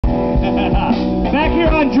Back here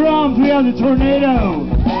on drums, we have the Tornado.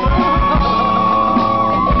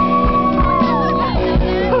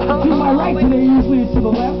 To my right today, usually it's to the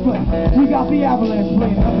left, but we got the Avalanche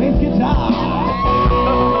playing a bass guitar.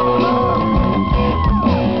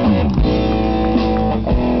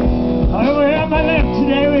 Over here on my left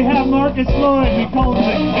today, we have Marcus Lloyd. We call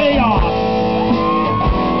him the Chaos.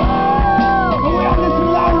 Oh, well, listen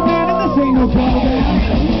louder, man, and this ain't no trouble, man.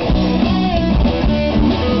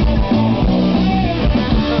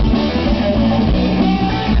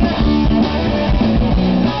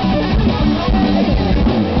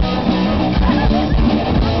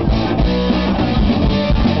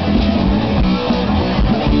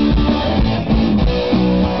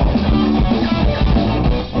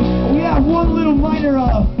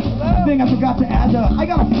 Thing I forgot to add, I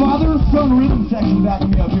got a father-son rhythm section backing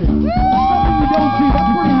me up here. Something you don't see, that's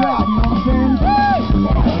pretty rad, you know what I'm saying?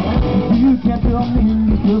 You can't tell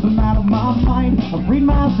me because I'm out of my mind. I'm freed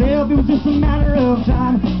myself, it was just a matter of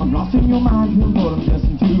time. I'm lost in your mind, but I'm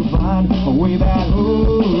destined to find a way back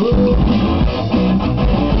home.